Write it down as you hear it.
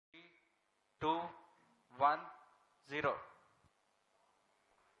2, 1, 0.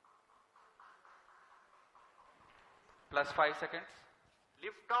 Plus 5 seconds.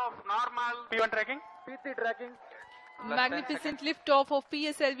 Lift off normal. P1 tracking. P3 tracking. Magnificent lift off of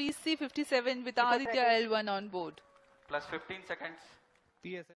PSLV C-57 with Aditya-L1 on board. Plus 15 seconds.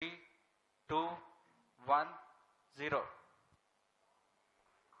 PS 3, 2, 1, 0.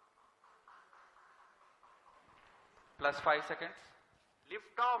 Plus 5 seconds.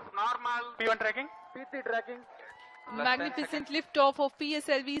 Lift off normal. P1 tracking. P3 tracking. Magnificent lift off of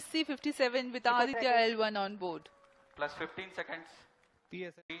PSLV C-57 with Aditya-L1 on board. Plus 15 seconds.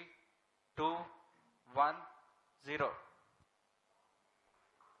 PS 3, 2, 1, 0.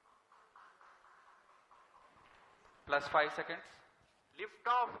 Plus 5 seconds. Lift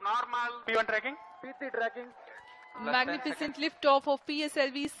off normal. P1 tracking. P3 tracking. Magnificent lift off of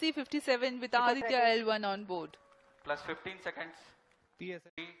PSLV C-57 with Aditya-L1 on board. Plus 15 seconds. PS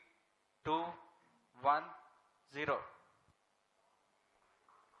 3, 2, 1, 0.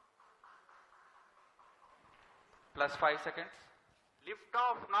 Plus 5 seconds. Lift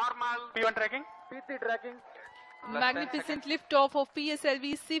off normal. P1 tracking. P3 tracking. Magnificent lift off of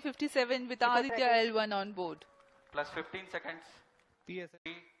PSLV C-57 with Aditya-L1 on board. Plus 15 seconds. PS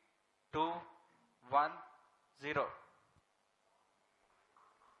 3, 2, 1, 0.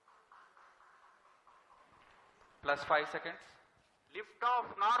 Plus 5 seconds. Lift off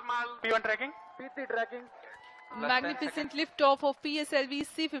normal. P1 tracking. P3 tracking. Magnificent lift off of PSLV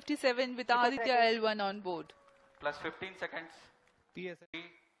C-57 with Aditya-L1 on board. Plus 15 seconds. PS 3,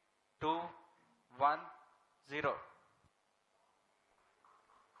 2, 1, 0.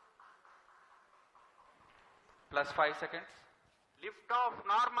 Plus 5 seconds. Lift off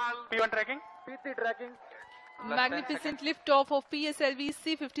normal. P1 tracking. P3 tracking. Magnificent lift off of PSLV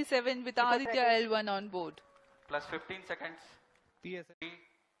C-57 with Aditya-L1 on board. Plus 15 seconds. PS 3,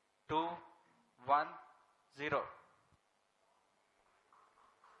 2, 1, 0.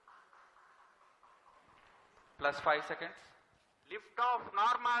 Plus 5 seconds. Lift off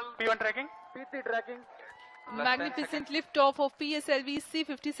normal. P1 tracking. P3 tracking. Magnificent lift off of PSLV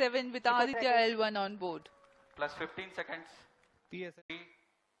C-57 with Aditya-L1 on board. Plus 15 seconds. PS 3,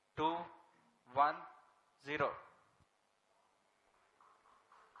 2, 1, 0.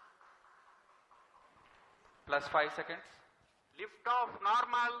 Plus 5 seconds. Lift off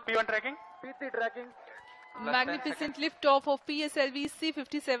normal. P1 tracking. P3 tracking. Magnificent lift off of PSLV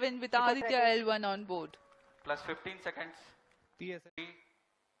C-57 with Aditya-L1 on board. Plus 15 seconds. PS 3,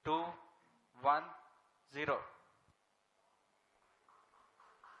 2, 1, 0.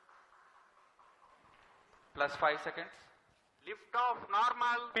 Plus 5 seconds. Lift off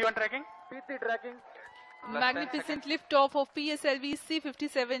normal. P1 tracking. P3 tracking. Magnificent lift off of PSLV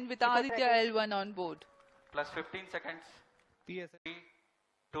C-57 with Aditya-L1 on board. Plus 15 seconds. PS 3,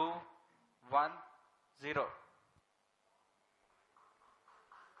 2, 1, 0.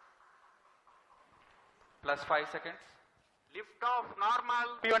 Plus 5 seconds. Lift off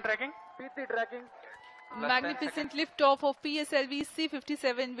normal. P1 tracking. P3 tracking. Magnificent lift off of PSLV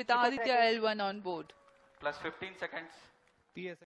C-57 with Aditya-L1 on board. Plus 15 seconds. PS